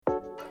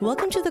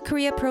Welcome to the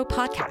Korea Pro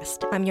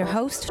podcast. I'm your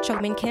host,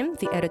 Jeongmin Kim,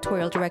 the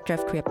Editorial Director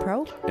of Korea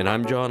Pro. And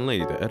I'm John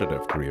Lee, the editor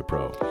of Korea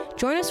Pro.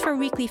 Join us for a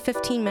weekly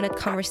 15-minute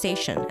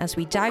conversation as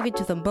we dive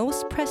into the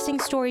most pressing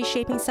stories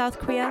shaping South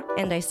Korea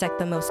and dissect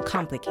the most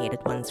complicated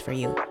ones for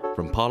you.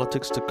 From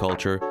politics to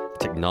culture,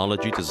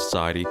 technology to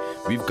society,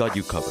 we've got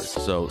you covered.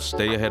 So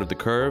stay ahead of the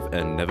curve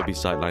and never be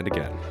sidelined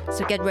again.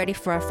 So get ready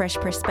for a fresh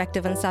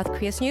perspective on South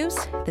Korea's news.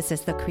 This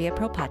is the Korea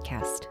Pro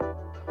podcast.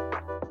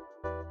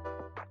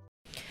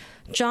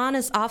 John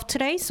is off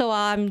today, so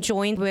I'm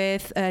joined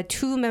with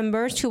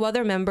two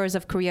other members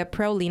of Korea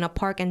Pro, Lina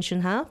Park and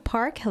Joon.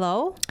 Park,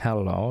 hello.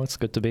 Hello, it's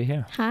good to be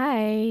here.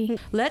 Hi.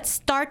 Let's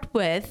start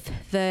with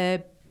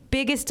the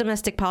biggest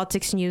domestic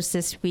politics news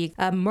this week,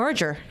 a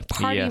merger,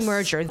 party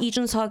merger. Lee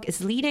Jun-seok is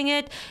leading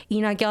it.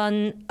 Lee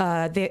Nak-yon,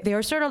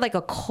 they're sort of like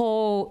a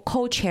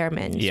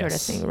co-chairman sort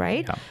of thing,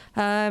 right?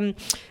 Yeah.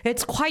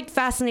 It's quite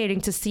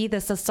fascinating to see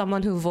this as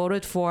someone who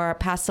voted for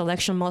past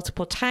election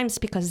multiple times,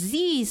 because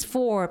these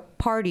four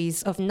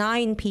parties of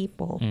 9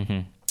 people,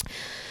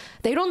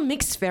 they don't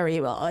mix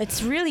very well.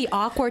 It's really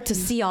awkward to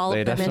see all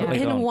of them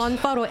in one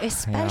photo,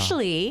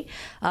 especially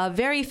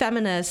very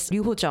feminist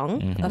Lee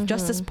Jung of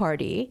Justice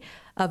Party,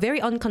 a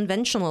very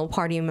unconventional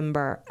party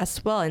member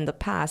as well in the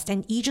past,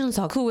 and Lee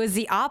Jun-seok, who is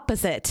the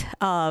opposite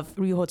of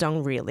Lee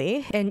Jung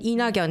really, and Lee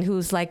Nak-yon,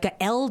 who's like an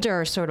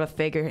elder sort of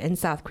figure in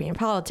South Korean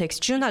politics.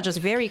 Joon, just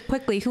very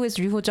quickly, who is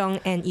Lee Jung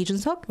and Lee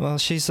Jun-seok? Well,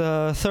 she's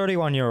a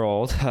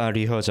 31-year-old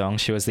Lee Jung.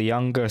 She was the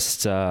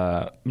youngest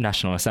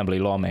National Assembly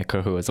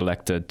lawmaker who was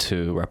elected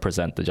to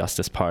represent the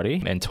Justice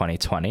Party in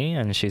 2020,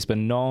 and she's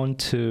been known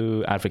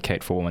to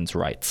advocate for women's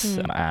rights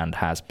and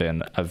has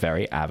been a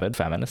very avid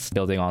feminist,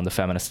 building on the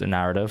feminist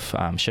narrative,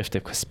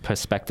 shifted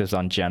perspectives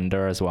on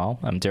gender as well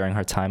during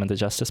her time in the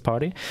Justice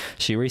Party.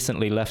 She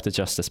recently left the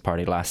Justice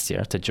Party last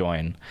year to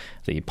join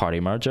the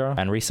party merger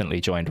and recently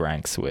joined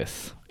ranks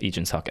with Lee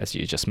Jun-seok, as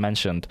you just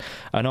mentioned,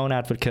 a known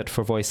advocate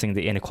for voicing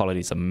the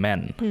inequalities of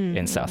men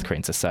in South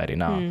Korean society.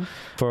 Now,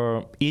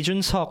 for Lee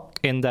Jun-seok,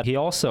 in that he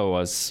also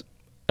was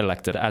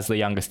elected as the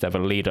youngest ever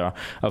leader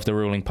of the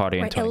ruling party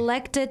in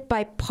elected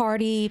by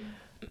party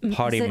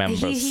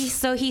members.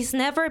 So he's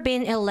never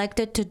been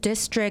elected to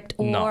district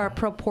or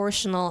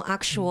proportional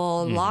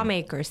actual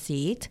lawmaker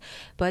seat,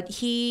 but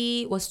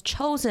he was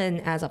chosen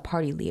as a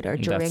party leader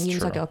during Yoon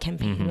Suk-yeol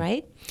campaign,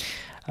 right?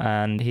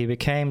 And he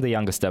became the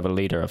youngest ever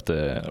leader of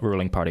the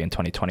ruling party in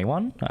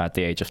 2021 at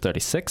the age of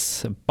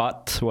 36,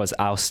 but was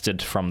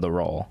ousted from the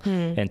role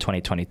in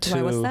 2022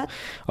 Why was that?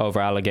 Over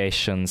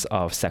allegations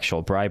of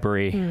sexual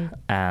bribery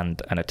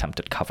and an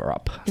attempted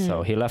cover-up.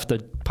 So he left the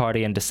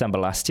party in December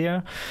last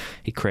year.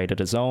 He created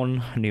his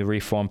own new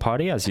reform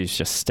party, as you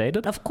just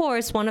stated. Of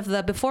course,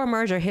 before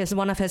merger,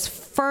 one of his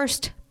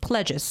first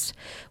pledges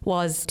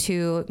was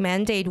to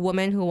mandate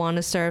women who want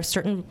to serve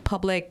certain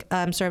public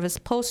service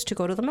posts to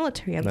go to the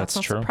military. And that's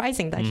not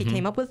surprising that he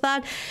came up with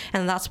that.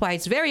 And that's why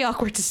it's very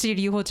awkward to see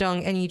Lee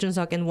Jung and Lee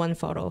Jun-seok in one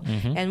photo.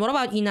 And what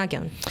about Lee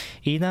Nak-yon?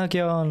 Lee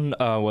Nak-yon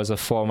was a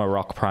former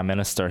ROK prime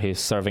minister.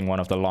 He's serving one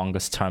of the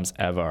longest terms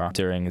ever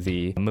during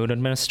the Moon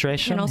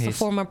administration. And also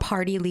former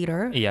party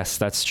leader. Yes,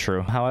 that's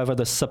true. However,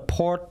 the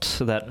support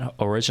that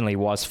originally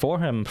was for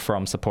him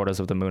from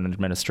supporters of the Moon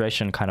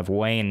administration kind of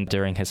waned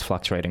during his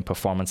fluctuating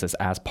performances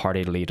as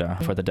party leader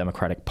for the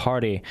Democratic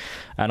Party,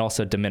 and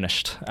also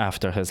diminished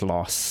after his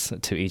loss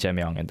to Lee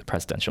Jae-myung in the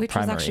presidential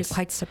primaries. Which was actually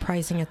quite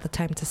surprising at the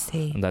time to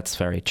see. That's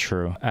very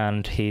true.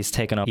 And he's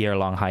taken a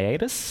year-long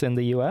hiatus in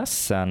the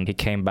US, and he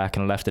came back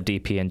and left the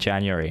DP in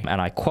January. And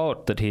I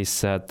quote that he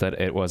said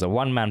that it was a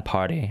one-man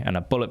party and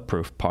a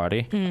bulletproof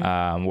party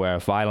where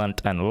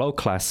violent and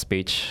low-class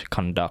speech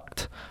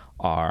conduct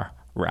are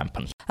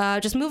rampant.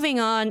 Just moving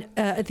on,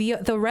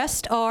 the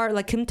rest are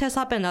like Kim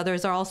Tae-sop and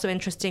others are also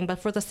interesting, but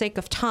for the sake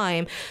of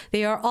time,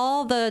 they are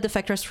all the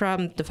defectors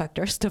from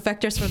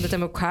the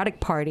Democratic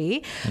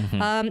Party.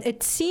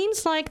 It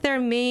seems like their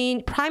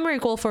main primary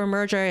goal for a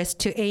merger is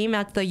to aim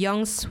at the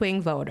young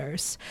swing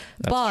voters.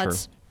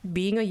 That's true.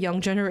 Being a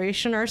young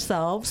generation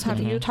ourselves, have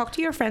you talked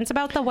to your friends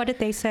about that? What did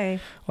they say?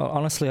 Well,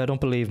 honestly, I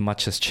don't believe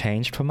much has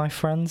changed for my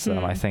friends.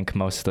 I think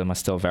most of them are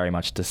still very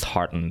much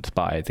disheartened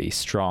by the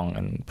strong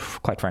and,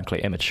 quite frankly,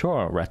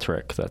 immature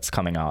rhetoric that's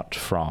coming out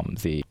from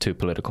the two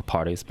political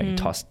parties being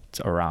tossed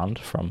around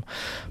from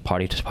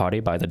party to party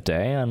by the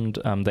day. And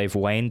they've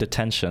waned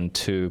attention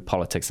to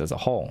politics as a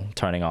whole,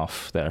 turning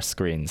off their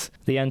screens.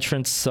 The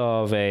entrance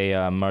of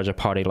a merger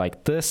party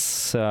like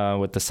this,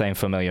 with the same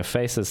familiar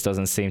faces,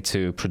 doesn't seem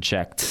to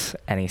project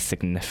any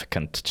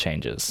significant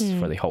changes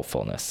for the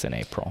hopefulness in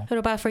April. What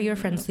about for your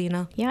friends,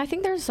 Lina? Yeah, I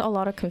think there's a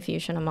lot of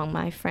confusion among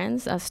my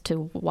friends as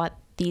to what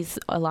these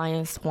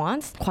alliance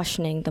wants,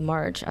 questioning the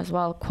merge as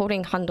well.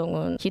 Quoting Han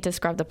Dong-un, he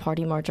described the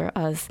party merger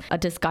as a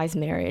disguised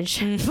marriage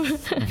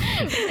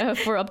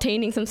for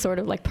obtaining some sort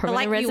of like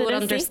permanent residency. You would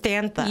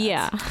understand that.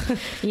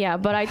 Yeah,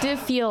 but I did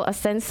feel a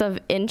sense of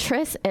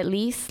interest, at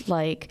least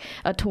like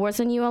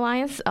towards a new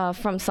alliance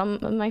from some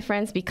of my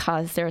friends,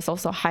 because there's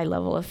also a high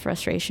level of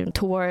frustration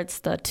towards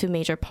the two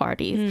major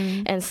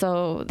parties. And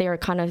so they're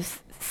kind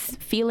of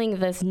feeling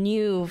this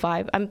new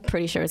vibe. I'm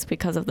pretty sure it's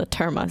because of the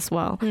term as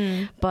well.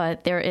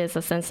 But there is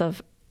a sense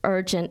of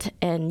urgent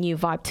and new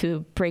vibe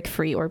to break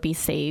free or be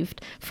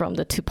saved from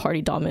the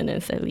two-party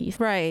dominance, at least.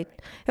 Right.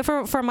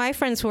 For my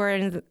friends who are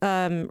in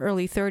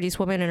early 30s,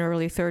 women in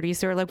early 30s,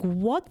 they're like,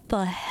 what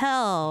the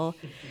hell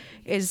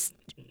is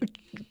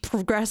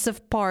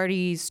progressive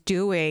parties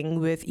doing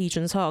with Lee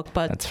Jun-seok?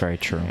 But That's very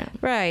true. Yeah.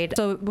 right.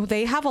 So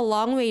they have a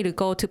long way to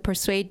go to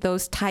persuade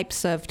those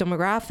types of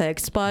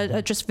demographics.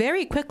 But just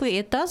very quickly,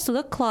 it does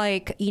look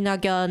like Lee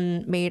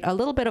Nak-yon made a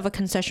little bit of a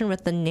concession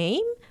with the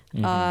name.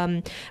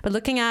 But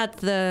looking at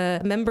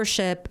the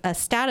membership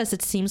status,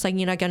 it seems like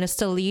Lee Nak-yon is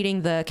still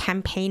leading the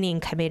campaigning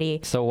committee.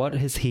 So what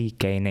is he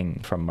gaining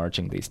from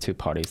merging these two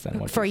parties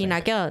then? For Lee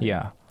Nak-yon?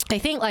 Yeah. I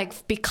think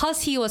like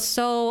because he was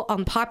so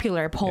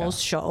unpopular,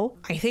 polls show,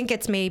 I think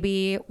it's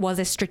maybe was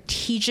a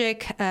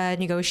strategic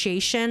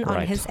negotiation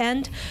on his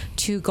end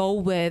to go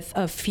with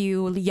a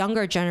few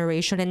younger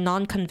generation and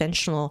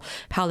non-conventional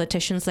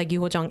politicians like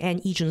Yoo Ho-jung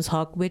and Lee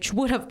Jun-seok, which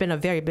would have been a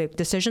very big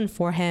decision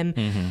for him.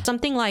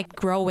 Something like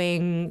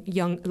growing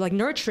young, like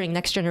nurturing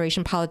next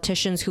generation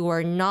politicians who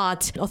are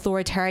not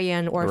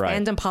authoritarian or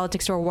fandom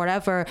politics or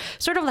whatever,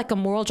 sort of like a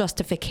moral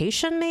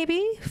justification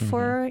maybe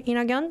for Lee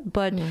Nak-yon.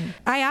 But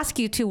I ask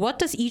you too, what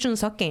does Lee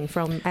Jun-seok gain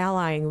from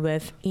allying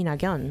with Lee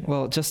Nak-yon?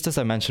 Well, just as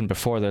I mentioned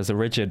before, there's a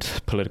rigid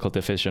political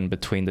division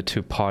between the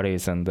two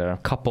parties, and they're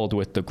coupled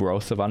with the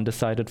growth of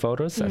undecided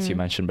voters, as you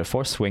mentioned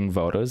before, swing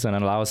voters, and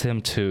allows him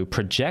to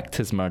project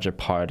his merger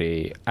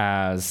party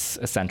as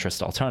a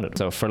centrist alternative.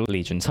 So for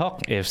Lee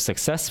Jun-seok, if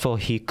successful,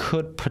 he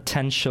could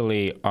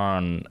potentially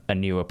earn a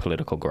newer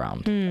political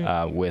ground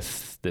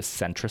with this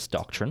centrist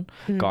doctrine,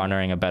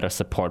 garnering a better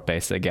support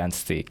base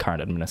against the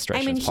current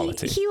administration's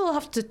policies. He will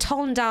have to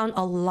tone down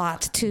a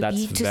lot to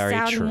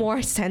sound more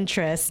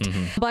centrist.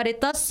 But it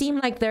does seem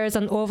like there is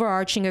an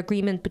overarching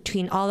agreement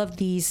between all of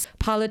these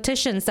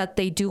politicians that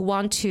they do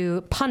want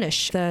to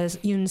punish the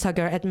Yoon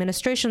Suk-yeol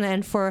administration.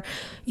 And for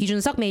Lee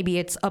Jun-seok, maybe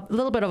it's a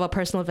little bit of a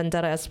personal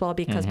vendetta as well,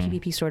 because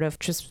PPP sort of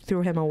just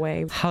threw him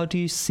away. How do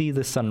you see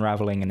this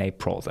unraveling in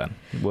April then?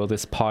 Will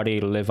this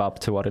party live up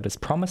to what it has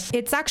promised?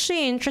 It's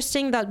actually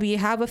interesting that we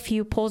have a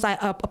few polls.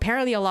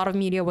 Apparently, a lot of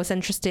media was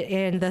interested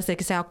in this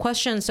exact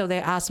question, so they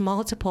asked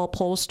multiple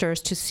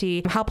pollsters to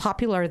see how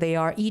popular they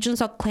are. Lee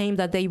Jun-seok claimed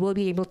that they will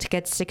be able to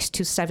get 6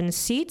 to 7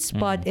 seats,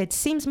 but it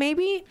seems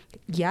maybe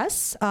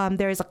yes.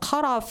 There is a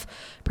cutoff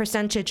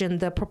percentage in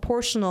the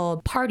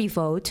proportional party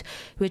vote,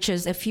 which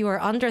is if you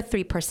are under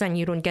 3%,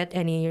 you don't get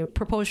any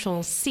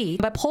proportional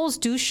seat. But polls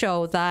do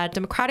show that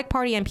Democratic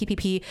Party and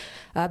PPP,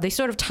 they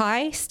sort of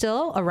tie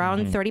still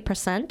around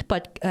 30%,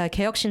 but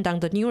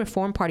개혁신당, the New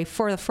Reform Party,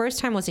 for the first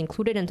time was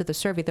included into the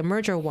survey, the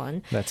merger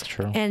one. That's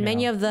true. And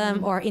many of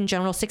them are in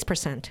general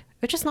 6%.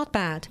 Which is not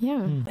bad.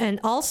 Yeah.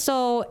 And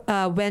also,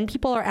 when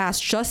people are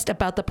asked just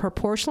about the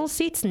proportional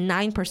seats,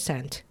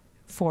 9%.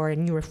 For a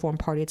New Reform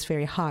Party, it's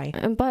very high.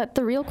 But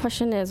the real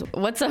question is,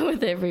 what's up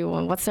with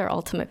everyone? What's their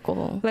ultimate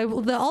goal? Like,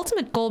 the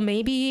ultimate goal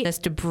maybe is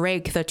to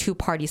break the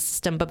two-party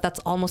system, but that's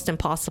almost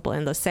impossible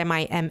in the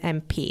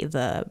semi-MMP,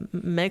 the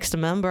mixed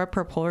member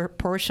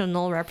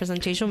proportional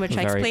representation, which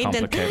I explained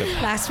in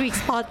last week's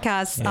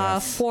podcast.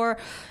 For,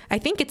 I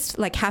think it's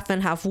like half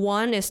and half.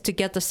 One is to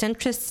get the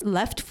centrist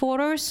left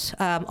voters,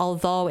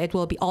 although it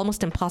will be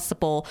almost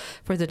impossible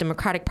for the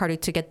Democratic Party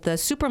to get the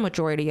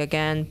supermajority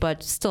again,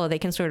 but still they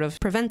can sort of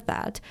prevent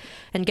that.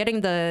 And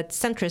getting the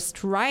centrist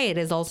right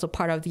is also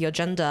part of the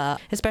agenda,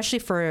 especially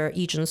for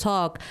Lee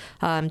Jun-seok,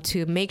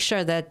 to make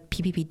sure that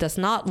PPP does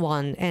not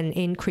want and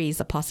increase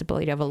the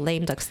possibility of a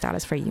lame duck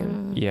status for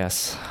Yoon.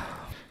 Yes.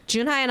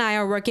 Joon and I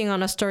are working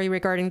on a story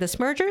regarding this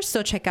merger,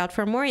 so check out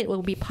for more. It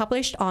will be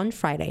published on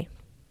Friday.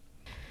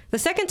 The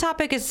second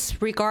topic is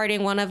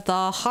regarding one of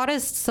the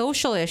hottest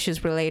social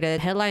issues related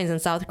headlines in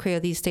South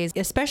Korea these days,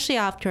 especially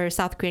after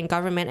South Korean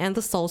government and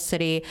the Seoul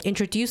city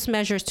introduced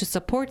measures to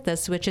support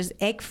this, which is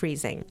egg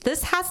freezing.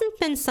 This hasn't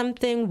been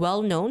something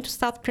well known to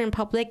South Korean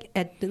public,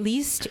 at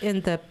least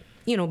in the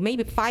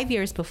maybe 5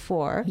 years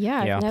before.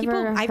 Yeah, I've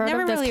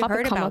never really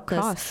heard about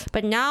across. this.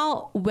 But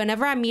now,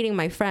 whenever I'm meeting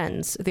my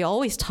friends, they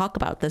always talk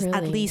about this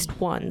at least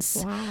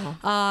once.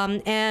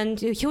 Wow. And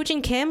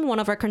Hyojin Kim, one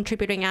of our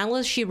contributing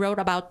analysts, she wrote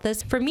about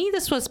this. For me,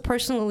 this was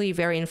personally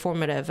very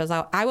informative, as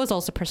I was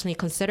also personally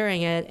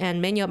considering it,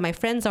 and many of my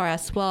friends are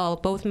as well,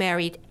 both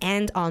married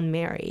and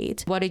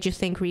unmarried. What did you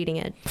think reading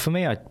it? For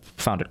me, I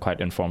found it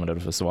quite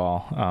informative as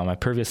well. I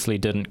previously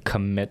didn't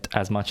commit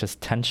as much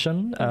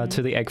attention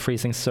to the egg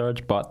freezing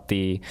surge, but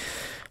the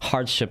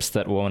hardships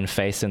that women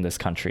face in this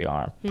country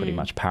are pretty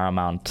much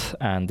paramount,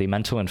 and the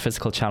mental and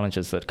physical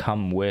challenges that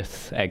come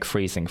with egg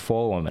freezing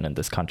for women in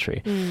this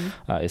country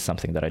is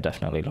something that I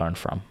definitely learned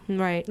from.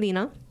 Right.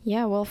 Lina?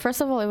 Yeah, well,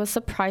 first of all, it was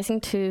surprising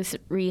to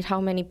read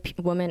how many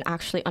women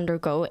actually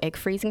undergo egg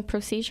freezing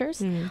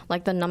procedures.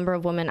 Like the number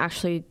of women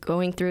actually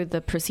going through the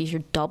procedure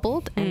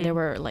doubled, and there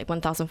were like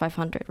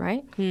 1,500,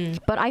 right?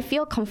 But I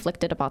feel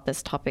conflicted about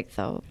this topic,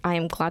 though. I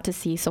am glad to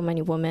see so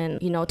many women,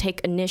 take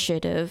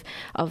initiative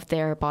of of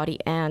their body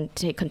and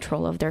take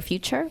control of their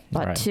future.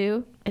 But Right.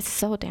 two, it's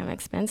so damn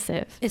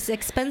expensive. It's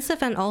expensive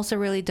and also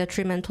really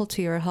detrimental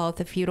to your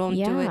health if you don't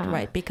do it Yeah.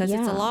 right, because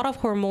it's a Yeah. lot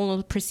of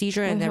hormonal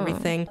procedure and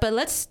everything. But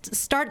let's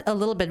start a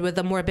little bit with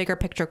a more bigger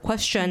picture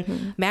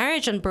question.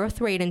 Marriage and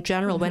birth rate in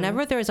general,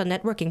 whenever there's a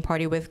networking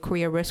party with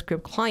Korea Risk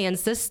Group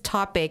clients, this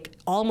topic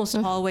almost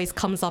always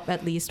comes up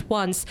at least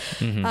once.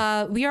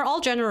 We are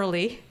all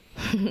generally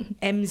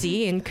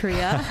MZ in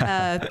Korea.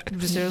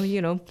 So,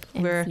 you know,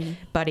 we're MZ.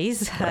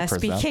 buddies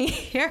Represent. speaking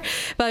here.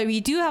 But we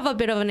do have a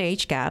bit of an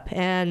age gap.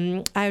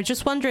 And I was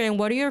just wondering,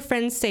 what do your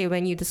friends say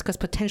when you discuss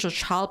potential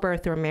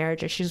childbirth or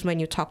marriage issues when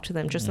you talk to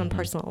them, just on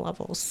personal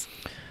levels?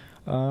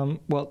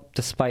 Well,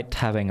 despite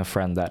having a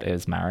friend that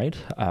is married,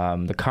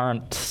 the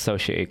current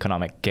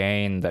socioeconomic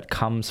gain that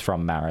comes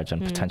from marriage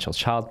and potential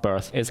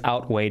childbirth is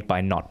outweighed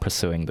by not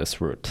pursuing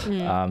this route.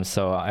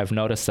 So I've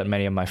noticed that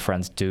many of my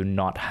friends do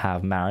not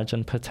have marriage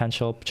and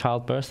potential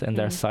childbirth in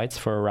their sights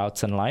for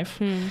routes in life.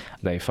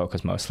 They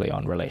focus mostly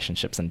on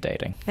relationships and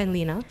dating. And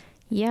Lina?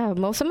 Yeah,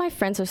 most of my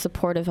friends are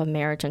supportive of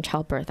marriage and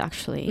childbirth,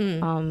 actually.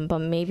 But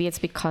maybe it's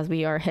because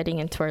we are heading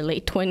into our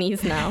late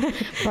 20s now.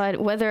 But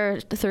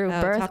whether through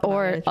birth talk about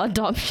or it.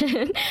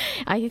 adoption,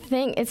 I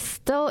think it's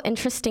still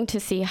interesting to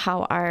see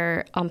how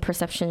our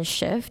perceptions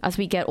shift as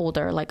we get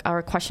older. Like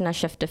our question has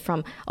shifted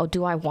from, oh,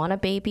 do I want a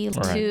baby?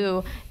 Right.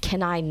 To,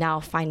 can I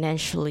now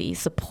financially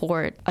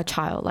support a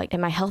child? Like,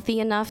 am I healthy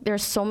enough?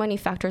 There's so many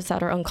factors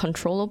that are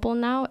uncontrollable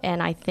now.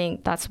 And I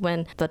think that's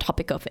when the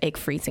topic of egg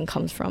freezing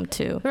comes from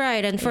too.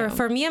 Right. And for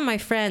Yeah. me and my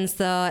friends,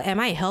 the am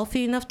I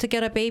healthy enough to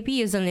get a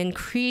baby is an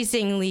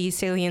increasingly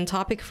salient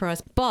topic for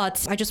us.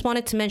 But I just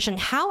wanted to mention,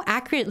 how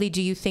accurately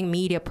do you think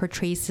media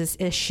portrays this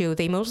issue?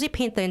 They mostly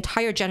paint the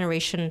entire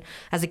generation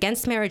as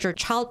against marriage or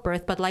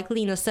childbirth. But like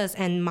Lina says,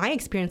 and my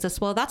experience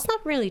as well, that's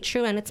not really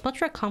true. And it's much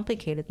more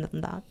complicated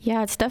than that.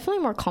 Yeah, it's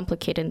definitely more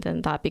complicated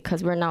than that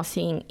because we're now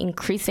seeing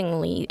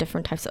increasingly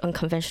different types of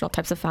unconventional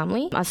types of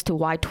family as to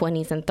why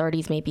 20s and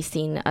 30s may be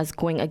seen as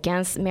going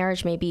against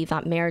marriage. Maybe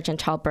that marriage and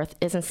childbirth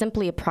isn't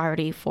simply a priority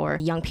for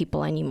young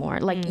people anymore.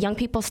 Like young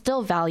people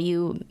still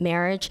value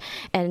marriage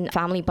and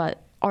family,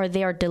 but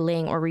they are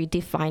delaying or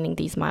redefining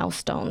these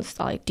milestones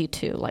like due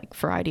to like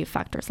variety of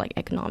factors like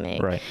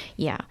economic. Right.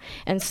 Yeah.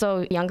 And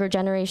so younger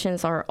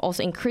generations are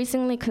also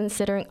increasingly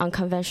considering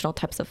unconventional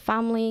types of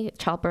family,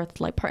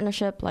 childbirth like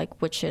partnership,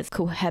 like which is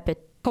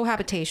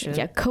Cohabitation.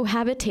 Yeah,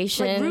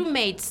 cohabitation. Like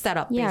roommate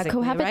setup, Yeah, basically,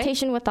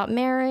 cohabitation without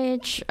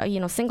marriage,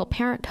 single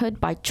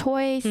parenthood by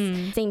choice,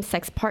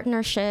 same-sex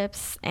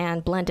partnerships,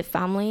 and blended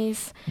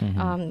families.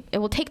 It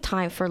will take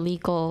time for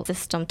legal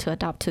system to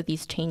adapt to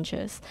these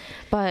changes.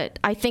 But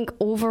I think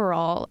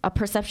overall,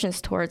 perceptions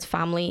towards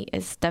family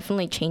is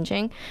definitely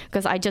changing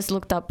because I just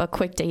looked up a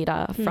quick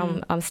data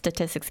from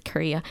Statistics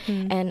Korea,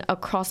 and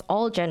across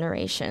all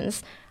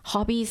generations,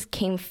 hobbies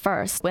came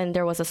first when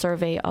there was a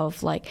survey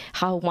of like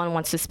how one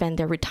wants to spend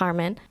their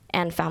retirement,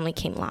 and family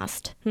came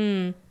last.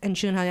 And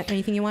Joon,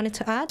 anything you wanted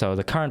to add? So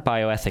the current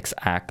Bioethics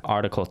Act,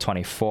 Article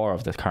 24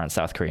 of the current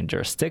South Korean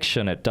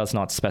jurisdiction, it does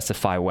not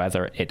specify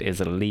whether it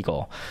is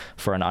illegal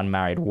for an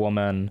unmarried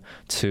woman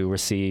to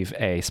receive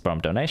a sperm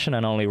donation,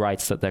 and only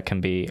writes that there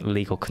can be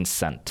legal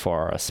consent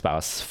for a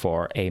spouse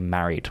for a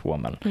married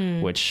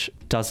woman, which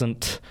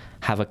doesn't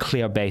have a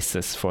clear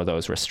basis for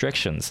those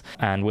restrictions.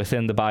 And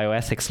within the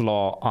bioethics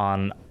law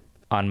on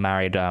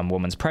unmarried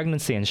woman's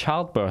pregnancy and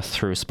childbirth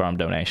through sperm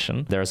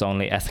donation, there's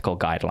only ethical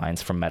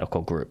guidelines from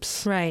medical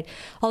groups. Right.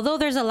 Although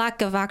there's a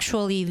lack of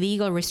actually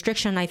legal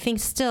restriction, I think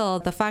still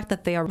the fact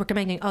that they are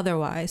recommending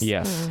otherwise,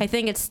 Yes. I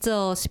think it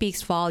still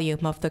speaks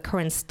volume of the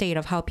current state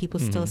of how people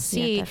still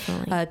see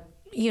definitely.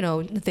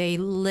 they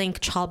link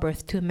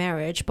childbirth to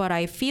marriage. But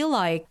I feel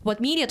like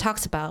what media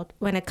talks about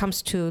when it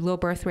comes to low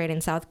birth rate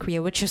in South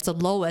Korea, which is the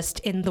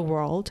lowest in the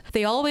world,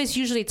 they always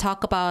usually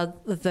talk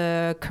about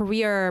the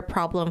career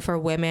problem for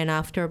women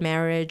after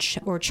marriage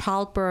or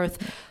childbirth,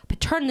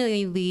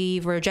 paternity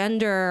leave, or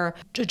gender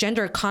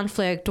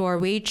conflict, or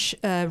wage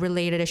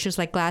related issues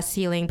like glass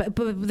ceiling. But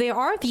there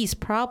are these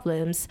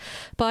problems,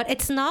 but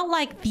it's not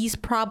like these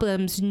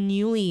problems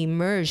newly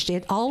emerged.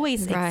 It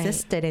always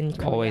existed in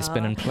Korea. Always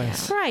been in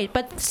place. Right,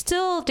 but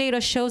still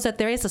data shows that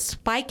there is a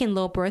spike in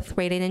low birth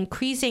rate and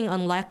increasing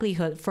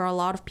unlikelihood for a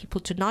lot of people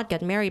to not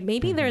get married.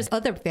 Maybe there's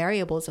other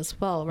variables as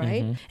well,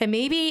 right? And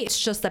maybe it's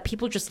just that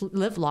people just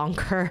live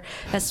longer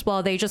as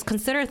well. They just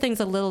consider things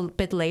a little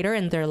bit later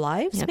in their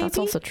lives. Yeah, that's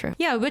maybe. also true.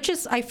 Yeah, which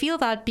is, I feel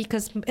that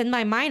because in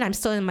my mind, I'm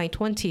still in my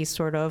 20s,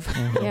 sort of.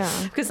 Yeah.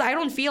 Because I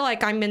don't feel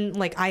like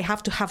I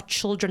have to have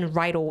children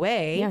right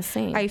away. Yeah,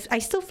 same. I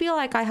still feel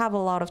like I have a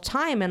lot of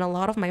time, and a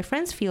lot of my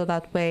friends feel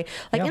that way.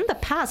 Like in the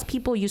past,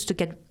 people used to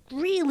get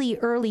really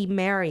early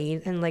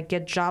married and like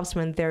get jobs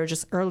when they're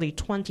just early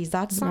 20s.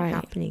 That's not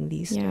happening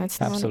these days. Yeah,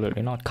 it's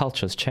Absolutely not.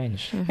 Cultures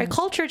change. Right,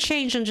 culture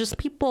changed, and just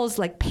people's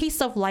like pace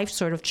of life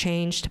sort of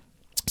changed.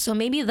 So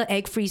maybe the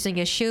egg freezing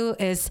issue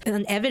is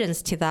an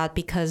evidence to that,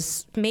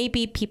 because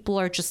maybe people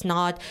are just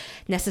not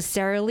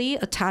necessarily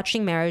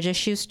attaching marriage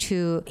issues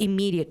to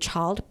immediate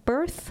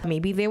childbirth.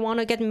 Maybe they want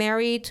to get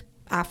married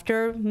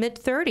after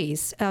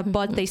mid-30s,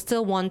 but they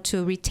still want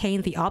to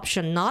retain the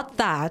option. Not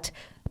that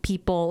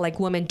people, like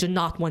women, do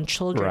not want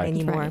children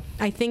anymore. Right.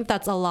 I think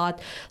that's a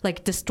lot,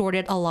 like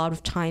distorted a lot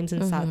of times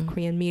in South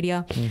Korean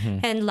media.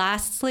 And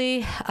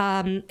lastly,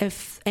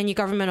 if any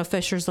government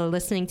officials are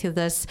listening to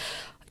this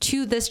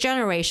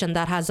generation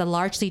that has a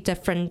largely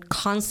different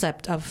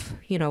concept of,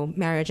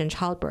 marriage and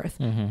childbirth,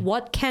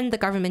 what can the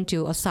government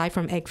do aside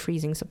from egg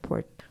freezing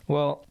support?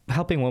 Well,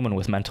 helping women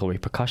with mental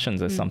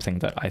repercussions is something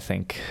that I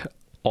think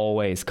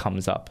always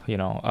comes up.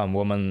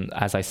 Women,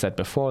 as I said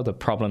before, the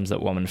problems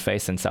that women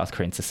face in South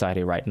Korean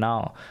society right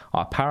now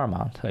are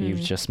paramount. You've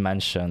just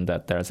mentioned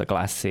that there's a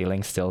glass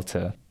ceiling still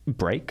to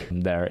break.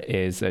 There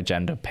is a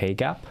gender pay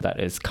gap that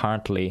is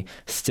currently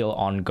still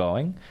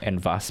ongoing in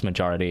vast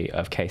majority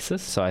of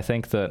cases. So I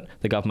think that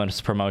the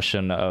government's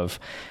promotion of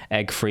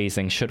egg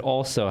freezing should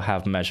also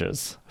have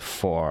measures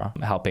for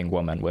helping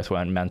women with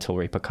mental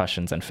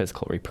repercussions and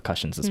physical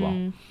repercussions as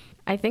well.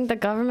 I think the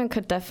government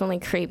could definitely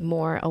create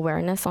more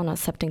awareness on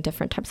accepting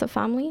different types of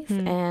families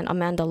and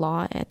amend the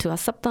law to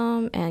accept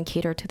them and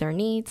cater to their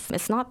needs.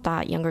 It's not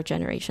that younger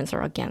generations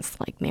are against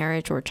like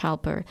marriage or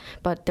childbirth,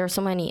 but there are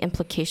so many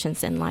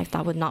implications in life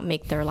that would not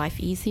make their life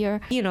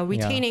easier.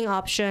 Retaining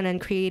option and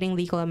creating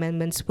legal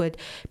amendments would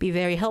be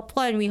very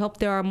helpful, and we hope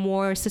there are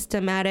more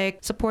systematic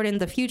support in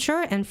the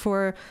future. And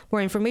for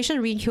more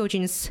information, read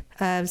Hyojin's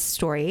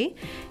story.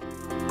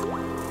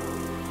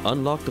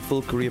 Unlock the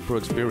full Korea Pro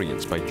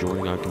experience by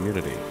joining our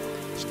community.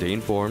 Stay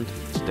informed,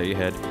 stay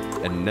ahead,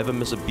 and never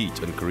miss a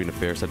beat on Korean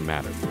affairs that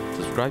matter.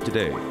 Subscribe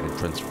today and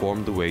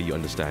transform the way you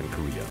understand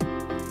Korea.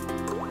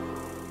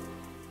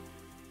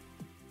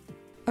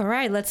 All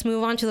right, let's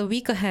move on to the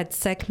week ahead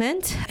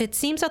segment. It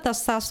seems that the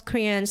South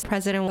Korean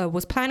president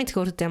was planning to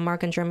go to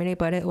Denmark and Germany,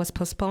 but it was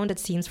postponed, it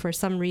seems, for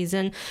some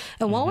reason.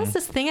 And what was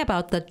this thing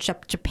about the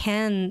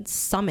Japan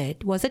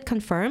summit? Was it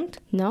confirmed?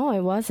 No,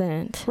 it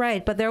wasn't.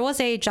 Right, but there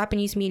was a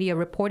Japanese media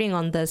reporting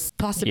on this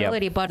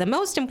possibility. But the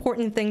most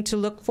important thing to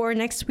look for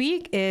next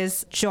week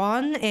is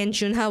Joon and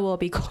Joon will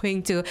be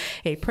going to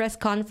a press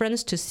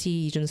conference to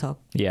see Lee Jun-seok.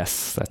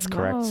 Yes, that's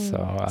correct.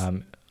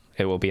 So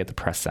it will be at the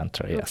press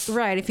center, yes.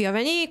 Right. If you have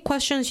any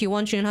questions you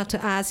want Joon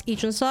to ask Lee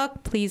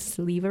Jun-seok, please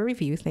leave a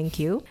review. Thank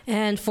you.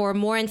 And for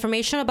more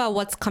information about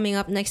what's coming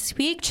up next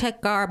week,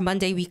 check our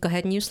Monday Week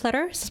Ahead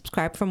newsletter.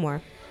 Subscribe for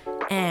more.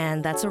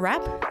 And that's a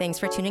wrap. Thanks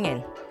for tuning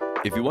in.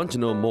 If you want to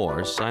know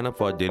more, sign up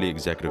for our daily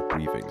executive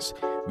briefings.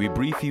 We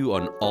brief you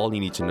on all you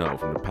need to know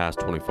from the past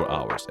 24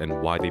 hours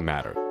and why they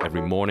matter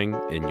every morning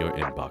in your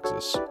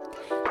inboxes.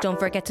 Don't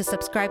forget to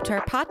subscribe to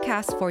our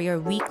podcast for your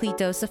weekly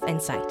dose of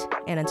insight.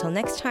 And until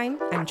next time,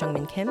 I'm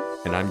Jeongmin Kim.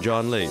 And I'm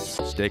John Lee.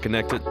 Stay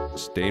connected,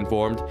 stay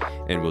informed,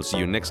 and we'll see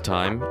you next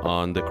time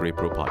on the Korea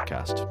Pro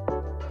Podcast.